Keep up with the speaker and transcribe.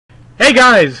Hey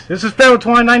guys, this is Pharaoh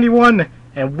 2091,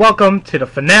 and welcome to the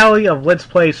finale of Let's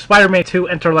Play Spider-Man 2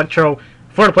 Hyper-Electro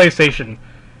for the PlayStation.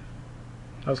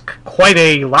 That was quite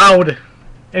a loud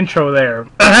intro there.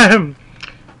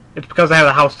 It's because I have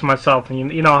the house to myself,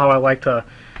 and you know how I like to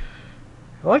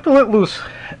let loose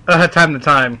time to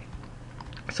time.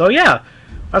 So yeah,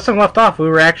 last time we left off, we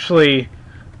were actually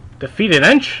defeated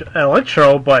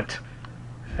Electro, but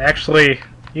actually,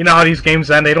 you know how these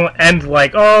games end. They don't end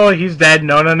like, oh, he's dead.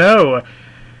 No, no, no.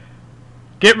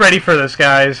 Get ready for this,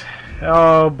 guys.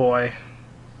 Oh, boy.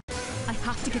 I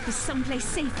have to get this someplace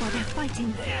safe while they're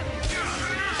fighting.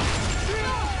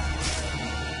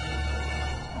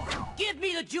 Give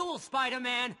me the jewel,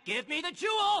 Spider-Man! Give me the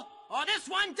jewel, or this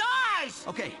one dies!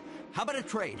 Okay, how about a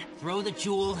trade? Throw the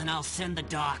jewel and I'll send the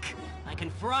doc. I can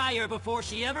fry her before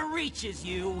she ever reaches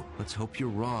you. Let's hope you're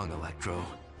wrong, Electro.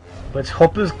 Let's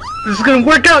hope this is gonna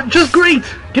work out just great.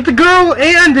 Get the girl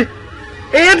and get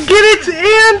it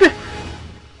and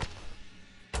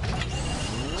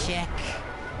Check.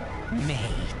 Mate.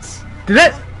 did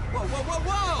that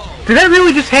Whoa! did that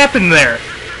really just happen there?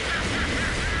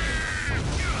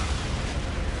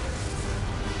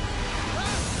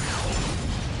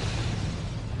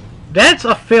 That's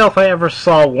a fail if I ever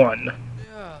saw one.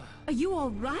 Are you all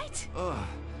right?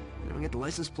 Did I get the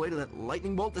license plate of that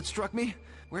lightning bolt that struck me?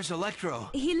 Where's Electro?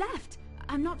 He left.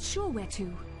 I'm not sure where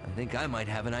to. I think I might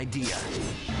have an idea.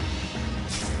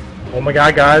 Oh my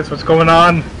god, guys, what's going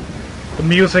on? The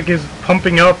music is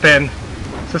pumping up and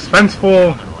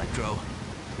suspenseful. Electro,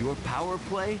 your power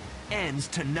play ends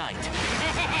tonight.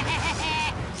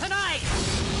 Tonight,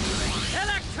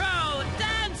 Electro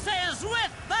dances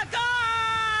with the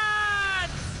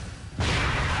gods!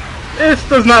 This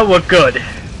does not look good.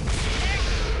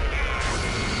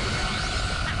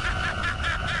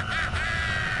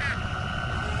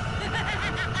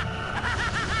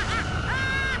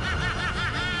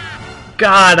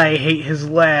 God, I hate his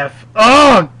laugh.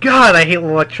 Oh, God, I hate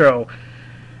Electro.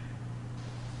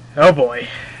 Oh, boy.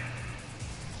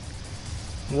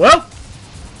 Well,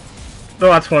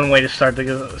 that's one way to start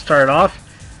it off.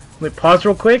 Let me pause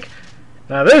real quick.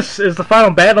 Now, this is the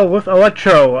final battle with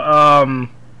Electro.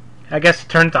 I guess it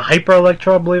turned to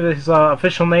Hyper-Electro, I believe is his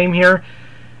official name here.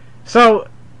 So,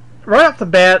 right off the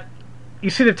bat, you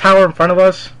see the tower in front of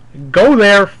us. Go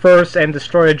there first and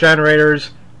destroy the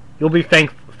generators. You'll be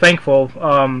thankful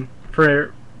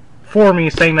for me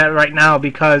saying that right now,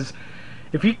 because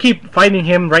if you keep fighting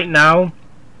him right now,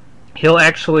 he'll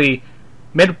actually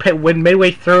midway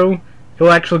through,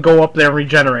 he'll actually go up there and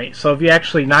regenerate. So if you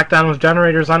actually knock down those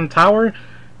generators on the tower,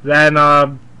 then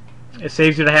it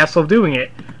saves you the hassle of doing it.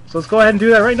 So let's go ahead and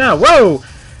do that right now. Whoa!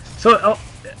 So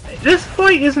this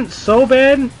fight isn't so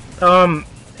bad.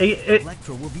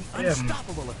 Electro will be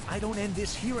unstoppable if I don't end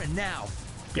this here and now.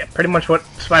 Yeah, pretty much what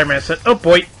Spider-Man said. Oh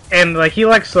boy, and like he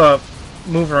likes to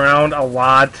move around a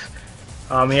lot.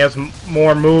 He has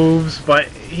more moves, but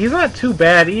he's not too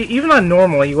bad. Even on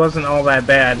normal, he wasn't all that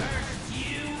bad.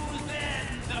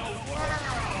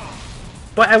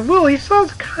 But at will, he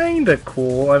sounds kind of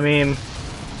cool. I mean,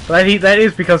 that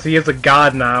is because he is a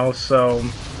god now. So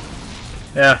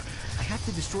yeah. I have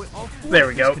to destroy all four. There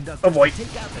we go. Oh boy.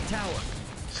 Take out the tower.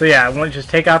 So yeah, I want to just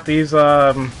take out these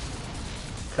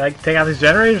take out these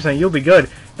generators and you'll be good.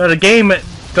 Now the game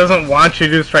doesn't want you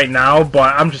to do this right now,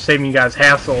 but I'm just saving you guys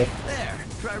hassle. There,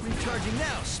 try recharging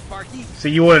now, Sparky. So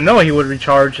you wouldn't know he would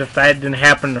recharge if that didn't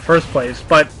happen in the first place,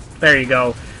 but there you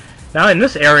go. Now in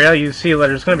this area you see that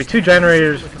there's going to be two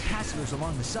generators. Capacitors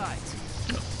along the sides.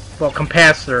 Well,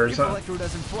 capacitors. If Electro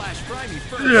doesn't flash, try me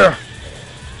first. Ugh.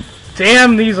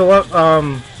 Damn these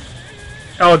oh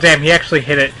damn, he actually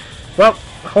hit it. Well,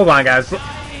 hold on guys.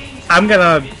 I'm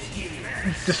gonna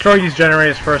destroy these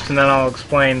generators first and then I'll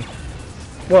explain.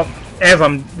 Well, as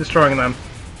I'm destroying them.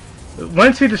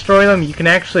 Once you destroy them, you can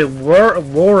actually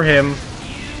lure him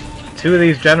to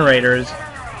these generators,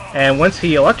 and once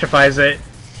he electrifies it,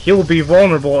 he will be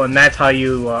vulnerable, and that's how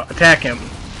you attack him.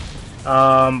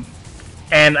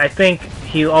 And I think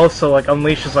he also like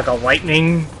unleashes like a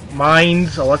lightning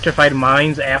electrified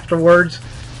mines afterwards,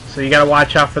 so you gotta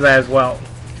watch out for that as well.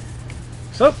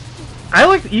 So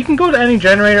you can go to any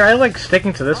generator. I like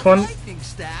sticking to this one.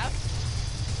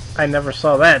 I never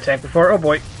saw that attack before. Oh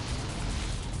boy.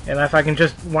 And if I can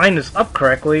just line this up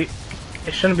correctly,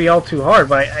 it shouldn't be all too hard,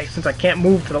 but since I can't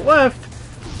move to the left,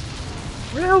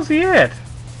 where the hell's he at?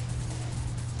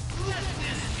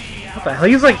 What the hell?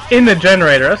 He's like in the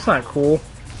generator. That's not cool.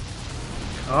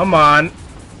 Come on.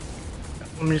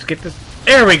 Let me just get this.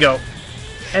 There we go.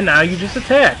 And now you just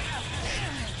attack.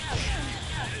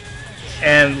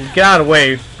 And get out of the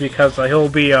way, because he'll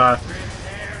be, yeah.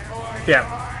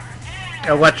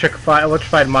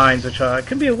 electrified mines, which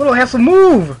can be a little hassle.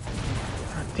 Move!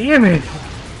 God damn it!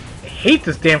 I hate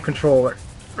this damn controller.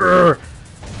 Urgh.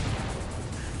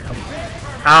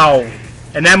 Ow!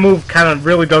 And that move kind of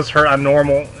really does hurt on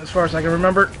normal, as far as I can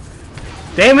remember.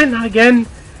 Damn it! Not again.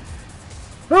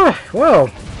 Oh well.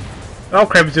 Oh,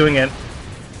 crap's doing it.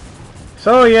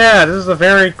 So yeah, this is a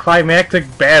very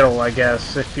climactic battle, I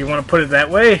guess, if you want to put it that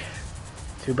way.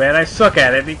 Too bad I suck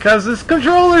at it, because this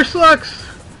controller sucks!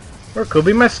 Or it could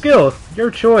be my skill. Your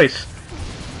choice.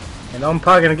 And I'm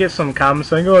probably going to get some comments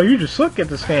saying, oh, you just suck at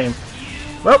this game.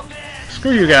 Well,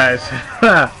 screw you guys.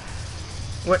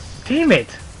 What? Damn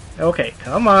it! Okay,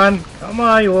 come on. Come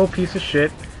on, you little piece of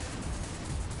shit.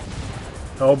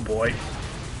 Oh boy.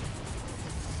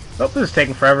 Oh, this is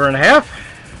taking forever and a half.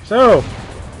 So,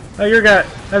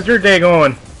 how's your day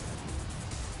going?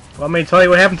 Want me to tell you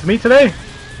what happened to me today?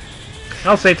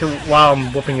 I'll say to while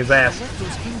I'm whooping his ass.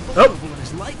 Oh!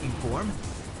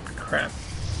 Crap.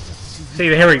 See,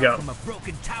 here we go.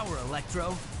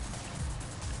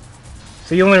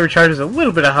 So he only recharges a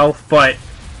little bit of health, but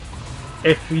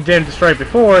if you didn't destroy it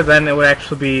before, then it would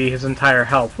actually be his entire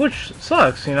health, which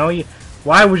sucks. You know,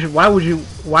 why would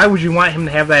you want him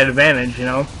to have that advantage? You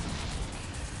know.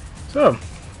 So,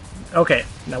 okay.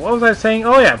 Now, what was I saying?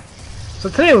 Oh yeah. So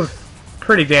today was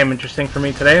pretty damn interesting for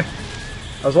me today.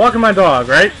 I was walking my dog,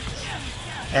 right?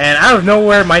 And out of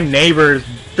nowhere, my neighbor's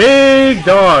big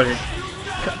dog.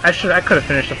 I could have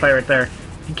finished the fight right there.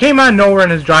 He came out of nowhere in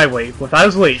his driveway without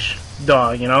his leash,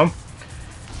 dog, you know.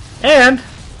 And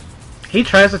he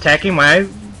tries attacking my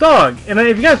dog. And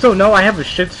if you guys don't know, I have a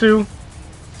Shih Tzu.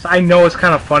 So I know it's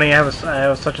kind of funny. I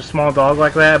have such a small dog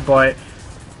like that, but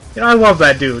you know, I love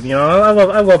that dude. You know,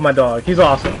 I love my dog. He's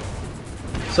awesome.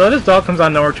 So this dog comes out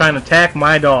of nowhere trying to attack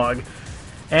my dog.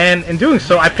 And in doing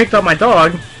so, I picked up my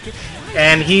dog,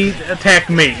 and he attacked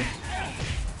me.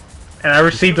 And I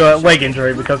received a leg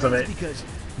injury because of it. Because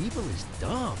evil is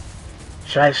dumb.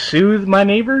 Should I soothe my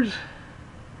neighbors?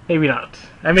 Maybe not.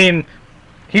 I mean,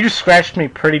 he just scratched me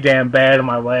pretty damn bad on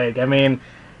my leg. I mean,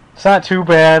 it's not too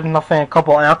bad. Nothing a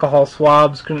couple alcohol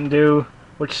swabs couldn't do.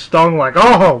 Which stung like,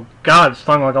 oh god, it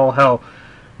stung like all hell.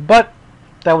 But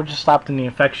that would just stop any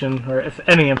infection, or if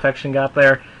any infection got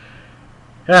there.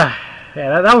 Yeah,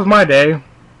 that was my day.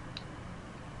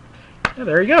 Yeah,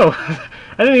 there you go. I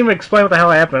didn't even explain what the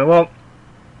hell happened. Well,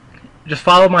 just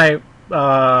follow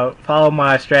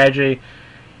my strategy,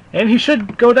 and he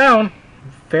should go down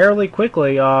fairly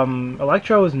quickly.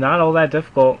 Electro is not all that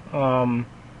difficult.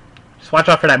 Just watch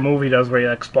out for that move he does where he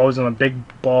explodes in a big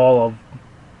ball of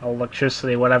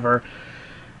electricity, whatever.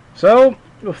 So,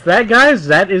 with that, guys,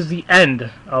 that is the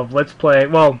end of Let's Play,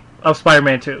 well, of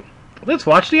Spider-Man 2. Let's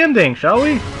watch the ending, shall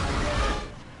we?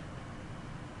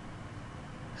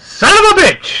 Son of a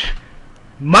bitch!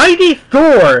 Mighty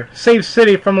Thor saves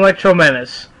city from Electro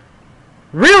Menace.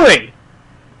 Really?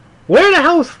 Where the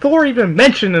hell is Thor even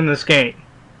mentioned in this game?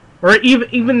 Or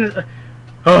even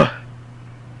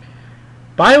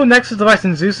Bio-Nexus device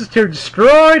in Zeus's tier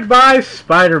destroyed by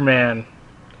Spider-Man.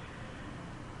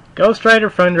 Ghost Rider,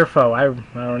 friend or foe? I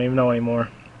don't even know anymore.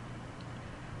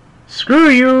 Screw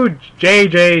you,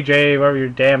 JJJ, whatever your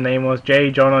damn name was,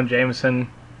 J. Jonah Jameson.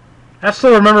 I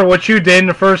still remember what you did in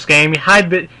the first game.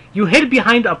 You hid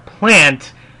behind a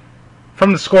plant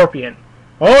from the Scorpion.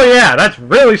 Oh yeah, that's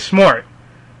really smart.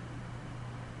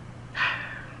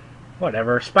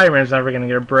 Whatever, Spider-Man's never gonna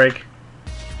get a break.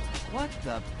 What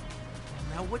the...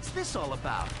 Now what's this all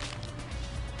about?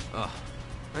 Oh,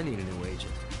 I need a new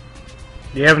agent.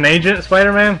 Do you have an agent,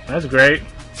 Spider-Man? That's great.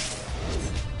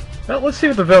 Well, let's see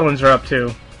what the villains are up to.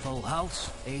 Full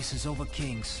house, aces over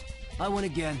kings. I win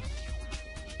again.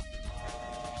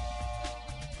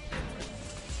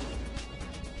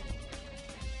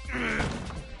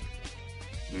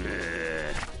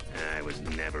 I was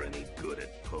never any good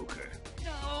at poker.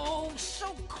 No,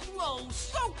 so close,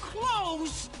 so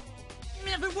close!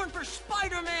 If it weren't for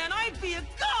Spider-Man, I'd be a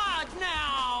god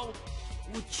now!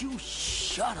 Would you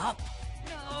shut up?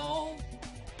 No.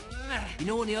 You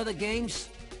know any other games?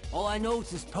 All I know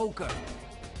is poker.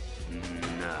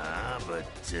 Nah, but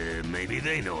maybe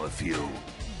they know a few.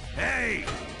 Hey!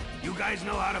 You guys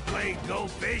know how to play Go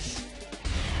Fish?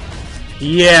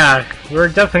 Yeah, we're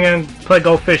definitely gonna play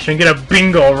Go Fish and get a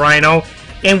bingo, Rhino.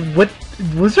 And what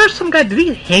was there some guy? Did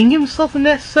he hang himself in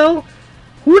that cell?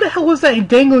 Who the hell was that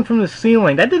dangling from the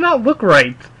ceiling? That did not look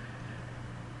right.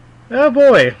 Oh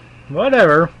boy,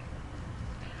 whatever.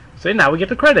 So now we get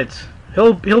the credits.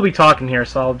 He'll be talking here,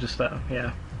 so I'll just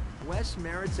yeah. Wes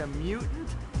Merritt's a mutant?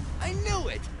 I knew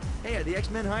it! Hey, are the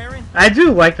X-Men hiring? I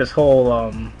do like this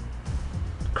whole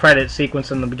credit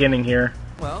sequence in the beginning here.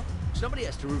 Well, somebody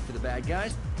has to root for the bad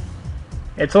guys.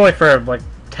 It's only for like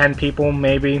 10 people,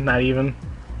 maybe, not even.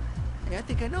 Hey, I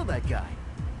think I know that guy.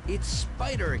 It's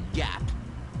Spider Gap.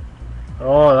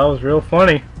 Oh, that was real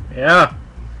funny. Yeah.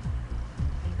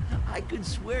 I could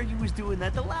swear he was doing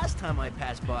that the last time I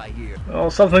passed by here. Oh,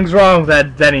 something's wrong with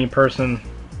that Denny person.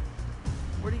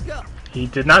 Where'd he go? He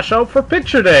did not show up for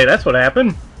picture day. That's what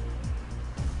happened.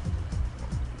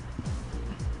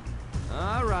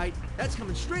 All right, that's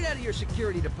coming straight out of your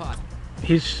security deposit.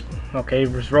 He's okay.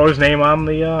 Just wrote his name on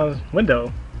the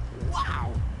window.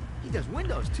 Wow, he does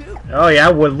windows too. Oh yeah,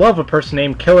 I would love a person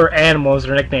named Killer Animal as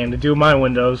their nickname to do my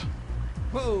windows.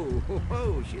 Whoa, whoa,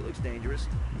 whoa, she looks dangerous.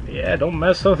 Yeah, don't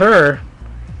mess with her.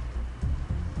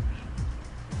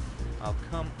 Oh,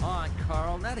 come on,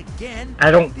 Carl, not again.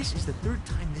 I don't. This is the third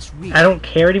time this week. I don't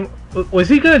care anymore. Was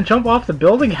he gonna jump off the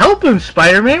building? Help him,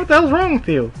 Spider-Man! What the hell's wrong with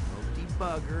you? No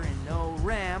debugger and no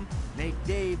RAM. Make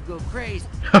Dave go crazy.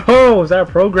 Oh, was that a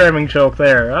programming joke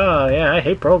there? Oh yeah, I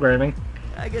hate programming.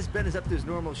 I guess Ben is up to his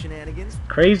normal shenanigans.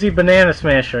 Crazy Banana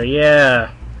Smasher,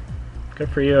 yeah. Good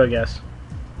for you, I guess.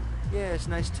 Yes,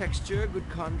 nice texture, good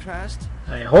contrast.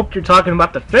 I hope you're talking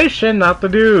about the fish and not the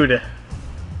dude.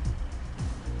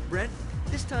 Brent,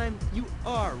 this time you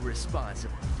are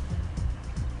responsible.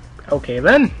 Okay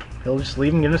then, he'll just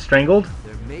leave him getting strangled.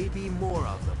 There may be more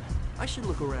of them. I should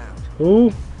look around.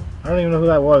 Who? I don't even know who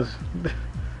that was.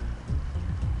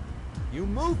 You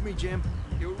move me, Jim.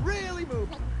 You really move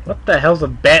me. What the hell's a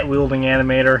bat-wielding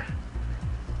animator?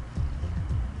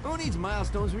 Who needs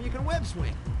milestones when you can web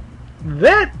swing?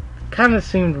 That kind of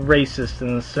seemed racist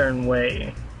in a certain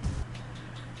way.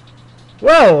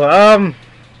 Well,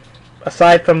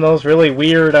 aside from those really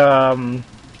weird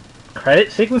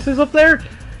credit sequences up there,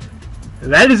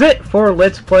 that is it for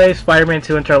Let's Play Spider-Man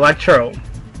 2 Hyper-Electro.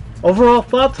 Overall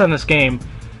thoughts on this game?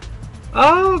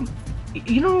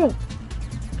 You know,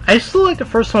 I still like the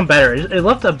first one better. It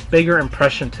left a bigger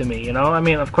impression to me, you know? I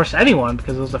mean, of course, anyone,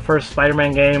 because it was the first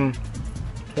Spider-Man game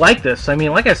like this. I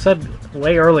mean, like I said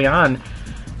way early on,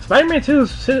 Spider-Man 2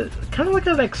 is kind of like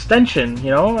an extension,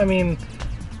 you know? I mean,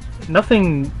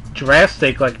 nothing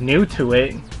drastic, like, new to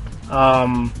it.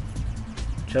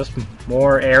 Just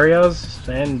more areas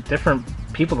and different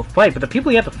people to fight. But the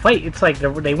people you have to fight, it's like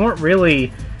they weren't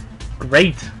really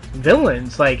great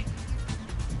villains. Like,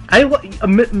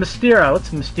 Mysterio,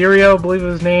 I believe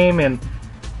his name, and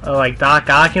like Doc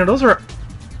Ock, you know, those are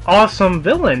awesome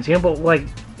villains, you know, but like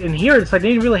in here it's like they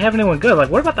didn't really have anyone good. Like,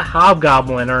 what about the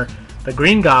Hobgoblin or the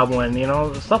Green Goblin, you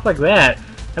know, stuff like that.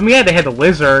 I mean, yeah, they had the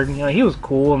Lizard, you know, he was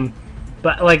cool,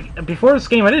 but like before this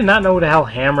game I did not know who the hell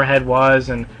Hammerhead was,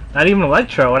 and not even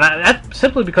Electro, and that's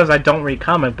simply because I don't read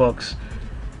comic books.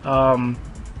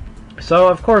 So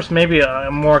of course maybe a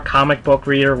more comic book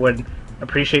reader would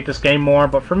appreciate this game more,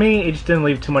 but for me it just didn't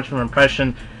leave too much of an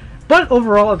impression. But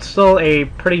overall it's still a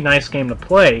pretty nice game to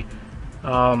play.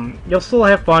 You'll still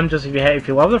have fun. Just if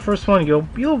you love the first one,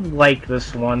 you'll like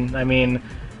this one. I mean,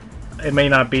 it may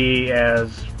not be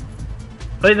as,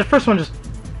 but the first one just,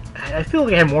 I feel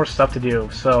like it had more stuff to do,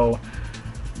 so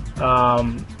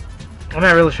I'm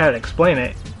not really trying to explain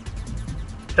it.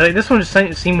 Like, this one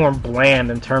just seemed more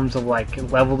bland in terms of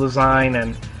like level design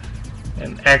and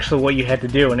actually what you had to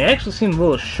do, and it actually seemed a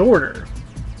little shorter,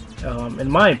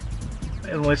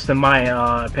 at least in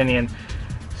my opinion.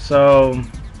 So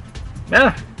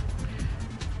yeah,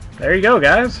 there you go,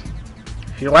 guys.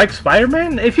 If you like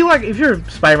Spider-Man, if you're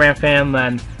a Spider-Man fan,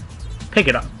 then pick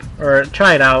it up or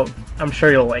try it out. I'm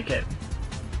sure you'll like it.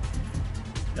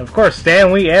 Of course,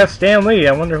 Stan Lee as Stan Lee.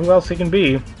 I wonder who else he can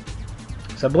be.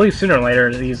 So I believe sooner or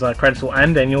later these credits will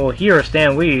end, and you'll hear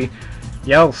Stan Lee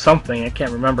yell something. I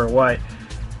can't remember what.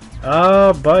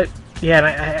 But yeah,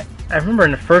 and I remember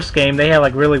in the first game they had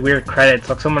like really weird credits,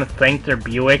 like someone thanked their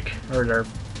Buick or their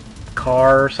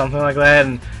car or something like that,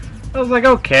 and I was like,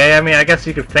 okay, I mean, I guess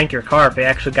you could thank your car if they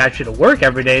actually got you to work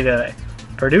every day to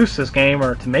produce this game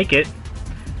or to make it.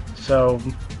 So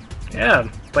yeah,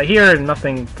 but here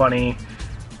nothing funny,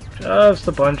 just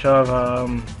a bunch of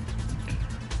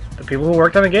the people who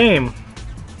worked on the game.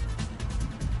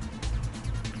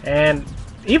 And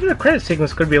even the credit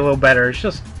sequence could be a little better. It's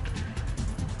just,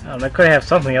 I don't know, they could have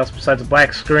something else besides a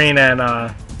black screen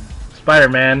and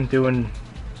Spider-Man doing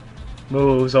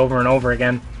moves over and over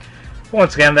again.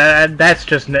 Once again, that's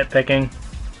just nitpicking.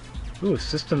 Ooh,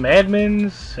 system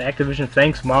admins, Activision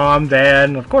thanks Mom, Dad,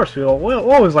 and of course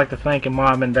we'll always like to thank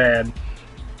Mom and Dad.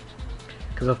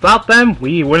 Because without them,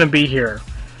 we wouldn't be here.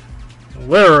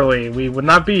 Literally, we would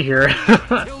not be here.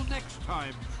 Till next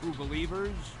time, true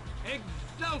believers,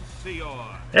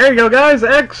 Excelsior! There you go, guys,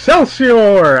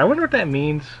 Excelsior! I wonder what that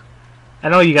means. I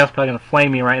know you guys are probably going to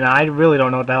flame me right now. I really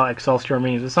don't know what the hell Excelsior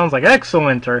means. It sounds like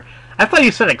excellent, or I thought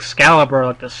you said Excalibur,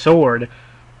 like the sword.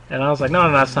 And I was like,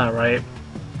 no, that's not right.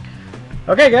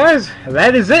 Okay, guys,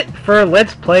 that is it for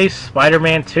Let's Play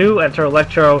Spider-Man 2 Enter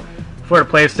Electro for the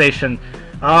PlayStation.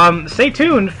 Stay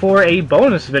tuned for a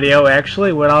bonus video,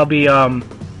 actually. What I'm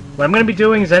going to be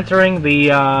doing is entering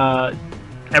the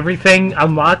everything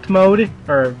unlocked mode,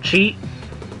 or cheat.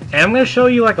 And I'm going to show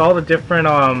you, like, all the different,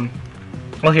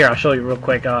 well, here, I'll show you real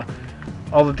quick.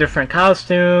 All the different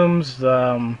costumes,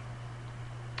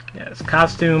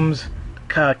 costumes,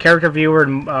 character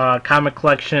viewer, comic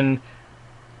collection,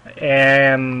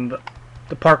 and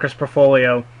the Parker's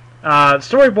portfolio.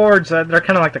 Storyboards, they're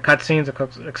kind of like the cutscenes,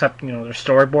 except, you know, they're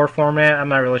storyboard format. I'm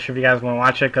not really sure if you guys want to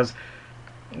watch it, because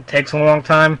it takes a long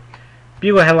time.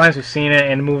 Bugle headlines, we've seen it,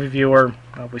 and the movie viewer,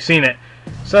 we've seen it.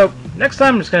 So, next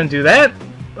time I'm just going to do that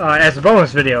as a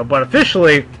bonus video, but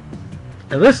officially,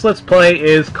 this Let's Play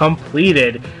is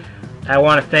completed. I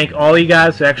want to thank all you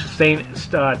guys who actually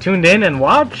tuned in and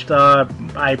watched.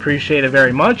 I appreciate it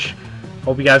very much.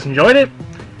 Hope you guys enjoyed it.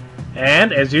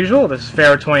 And, as usual, this is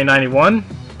Pharaoh 2091.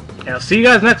 And I'll see you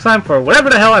guys next time for whatever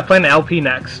the hell I plan to LP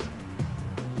next.